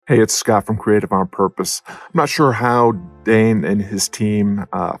Hey, it's Scott from Creative on Purpose. I'm not sure how Dane and his team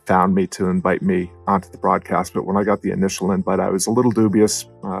found me to invite me onto the broadcast, but when I got the initial invite, I was a little dubious.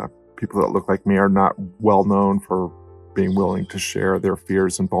 People that look like me are not well known for being willing to share their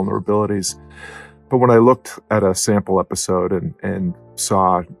fears and vulnerabilities. But when I looked at a sample episode and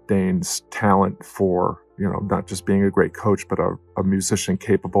saw Dane's talent for, not just being a great coach, but a musician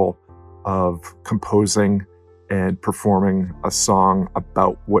capable of composing and performing a song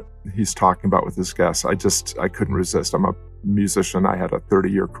about what he's talking about with his guests, I couldn't resist. I'm a musician. I had a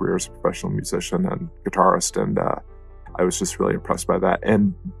 30-year career as a professional musician and guitarist, and I was just really impressed by that.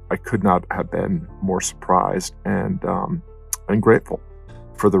 And I could not have been more surprised and grateful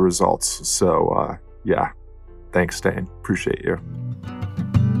for the results. So, yeah, thanks, Dane. Appreciate you.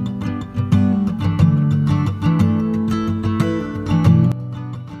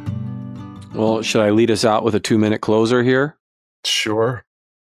 Well, should I lead us out with a 2-minute closer here? Sure.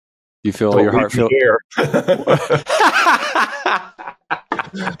 You feel Don't your heart feel here.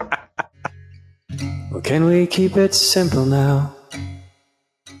 Well, can we keep it simple now?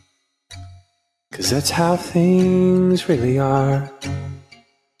 'Cause that's how things really are.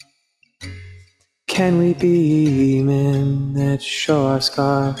 Can we be men that show our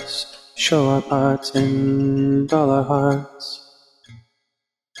scars, show our parts and all our hearts,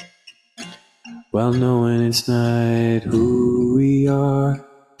 while knowing it's not who we are?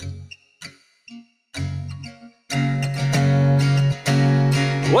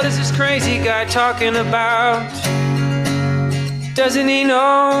 What is this crazy guy talking about? Doesn't he know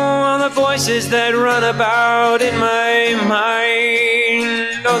all the voices that run about in my mind?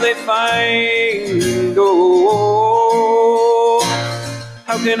 Oh, they find, oh,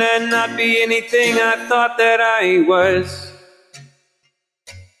 how can I not be anything I thought that I was?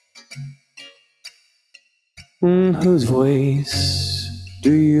 Whose voice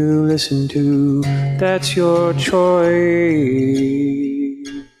do you listen to? That's your choice.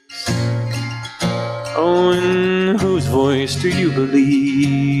 Oh, and whose voice do you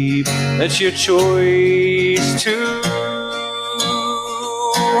believe? That's your choice too.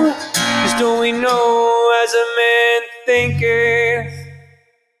 'Cause don't we know, as a man thinketh,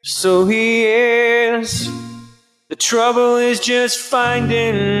 so he is. The trouble is just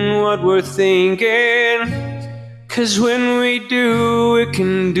finding what we're thinking, 'cause when we do, it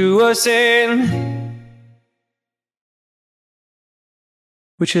can do us in.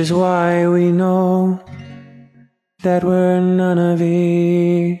 Which is why we know that we're none of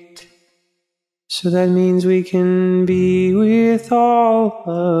it. So that means we can be with all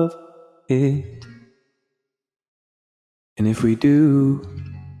of it. And if we do,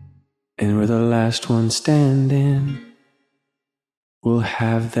 and we're the last one standing, we'll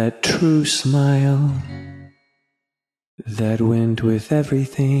have that true smile that went with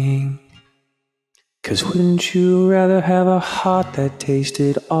everything. 'Cause wouldn't you rather have a heart that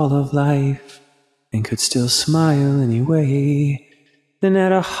tasted all of life and could still smile anyway, than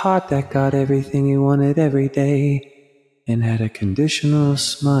had a heart that got everything you wanted every day and had a conditional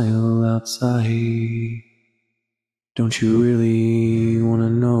smile outside? Don't you really want to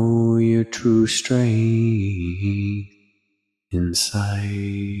know your true strength inside?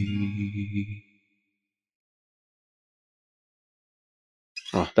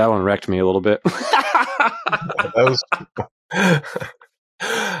 Oh, that one wrecked me a little bit. That was...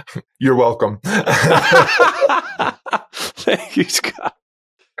 You're welcome. Thank you, Scott.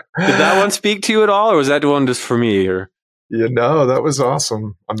 Did that one speak to you at all, or was that one just for me? Or that was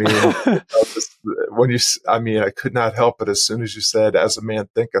awesome. I mean, I could not help it. As soon as you said, "As a man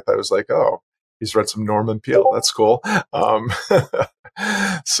thinketh," I was like, "Oh, he's read some Norman Peale. That's cool."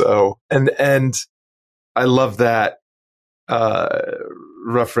 So, and I love that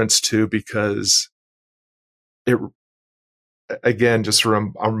reference too, because it, again, just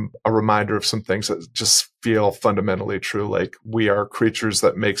a reminder of some things that just feel fundamentally true. Like, we are creatures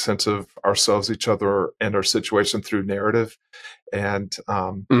that make sense of ourselves, each other, and our situation through narrative. And,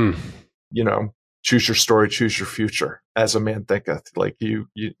 choose your story, choose your future. As a man thinketh, like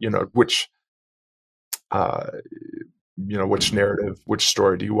which narrative, which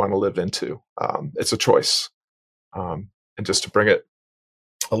story do you want to live into? It's a choice. And just to bring it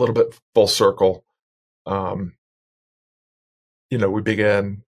a little bit full circle, we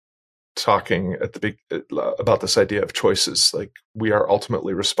began talking at the about this idea of choices. Like, we are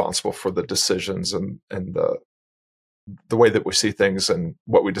ultimately responsible for the decisions and the way that we see things and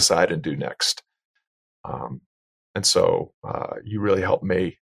what we decide and do next. And so you really helped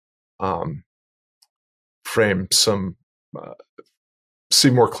me frame see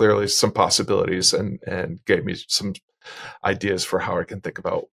more clearly some possibilities and gave me some ideas for how I can think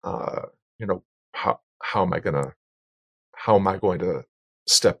about, how am I going to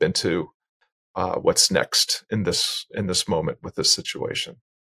step into what's next in this moment with this situation.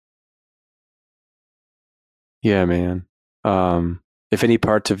 Yeah, man. If any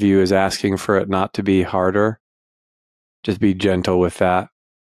parts of you is asking for it not to be harder, just be gentle with that.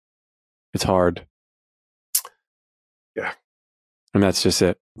 It's hard. Yeah. And that's just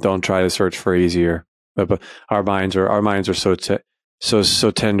it. Don't try to search for easier. But our minds are so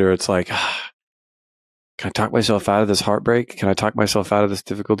tender. It's like, can I talk myself out of this heartbreak? Can I talk myself out of this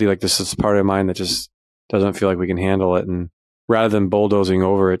difficulty? Like, this is part of mine that just doesn't feel like we can handle it. And rather than bulldozing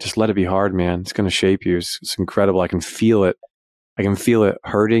over it, just let it be hard, man. It's going to shape you. It's incredible. I can feel it. I can feel it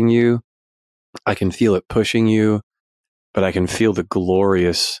hurting you. I can feel it pushing you, but I can feel the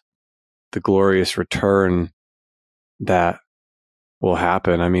glorious return that will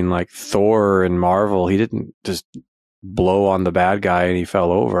happen. I mean, like Thor in Marvel, he didn't just blow on the bad guy and he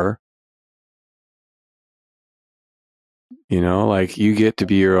fell over. You know, like, you get to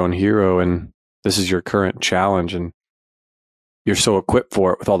be your own hero, and this is your current challenge, and you're so equipped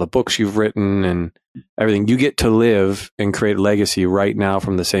for it with all the books you've written and everything. You get to live and create legacy right now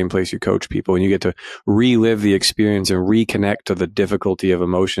from the same place you coach people, and you get to relive the experience and reconnect to the difficulty of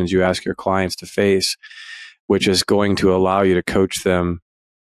emotions you ask your clients to face, which is going to allow you to coach them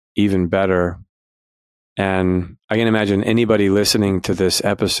even better. And I can imagine anybody listening to this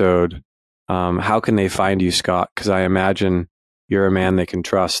episode, how can they find you, Scott? Because I imagine you're a man they can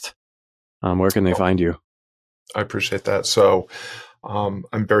trust. Where can they find you? I appreciate that. So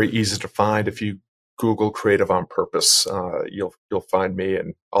I'm very easy to find. If you Google Creative on Purpose, you'll find me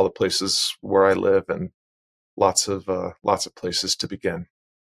in all the places where I live, and lots of places to begin.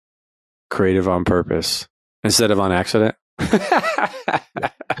 Creative on Purpose instead of on accident.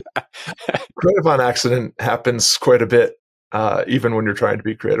 Creative on accident happens quite a bit, even when you're trying to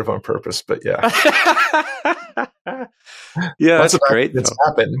be creative on purpose. But yeah, yeah, that's great. It's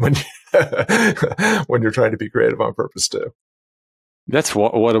happened when you're trying to be creative on purpose too. That's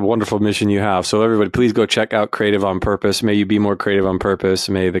what a wonderful mission you have. So everybody, please go check out Creative on Purpose. May you be more creative on purpose.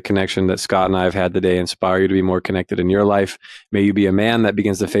 May the connection that Scott and I have had today inspire you to be more connected in your life. May you be a man that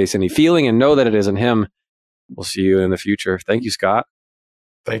begins to face any feeling and know that it isn't him. We'll see you in the future. Thank you, Scott.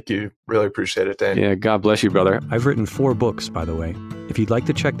 Thank you. Really appreciate it, Dane. Yeah, God bless you, brother. I've written 4 books, by the way. If you'd like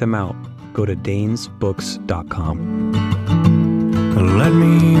to check them out, go to danesbooks.com. Let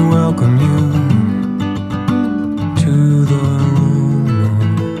me welcome you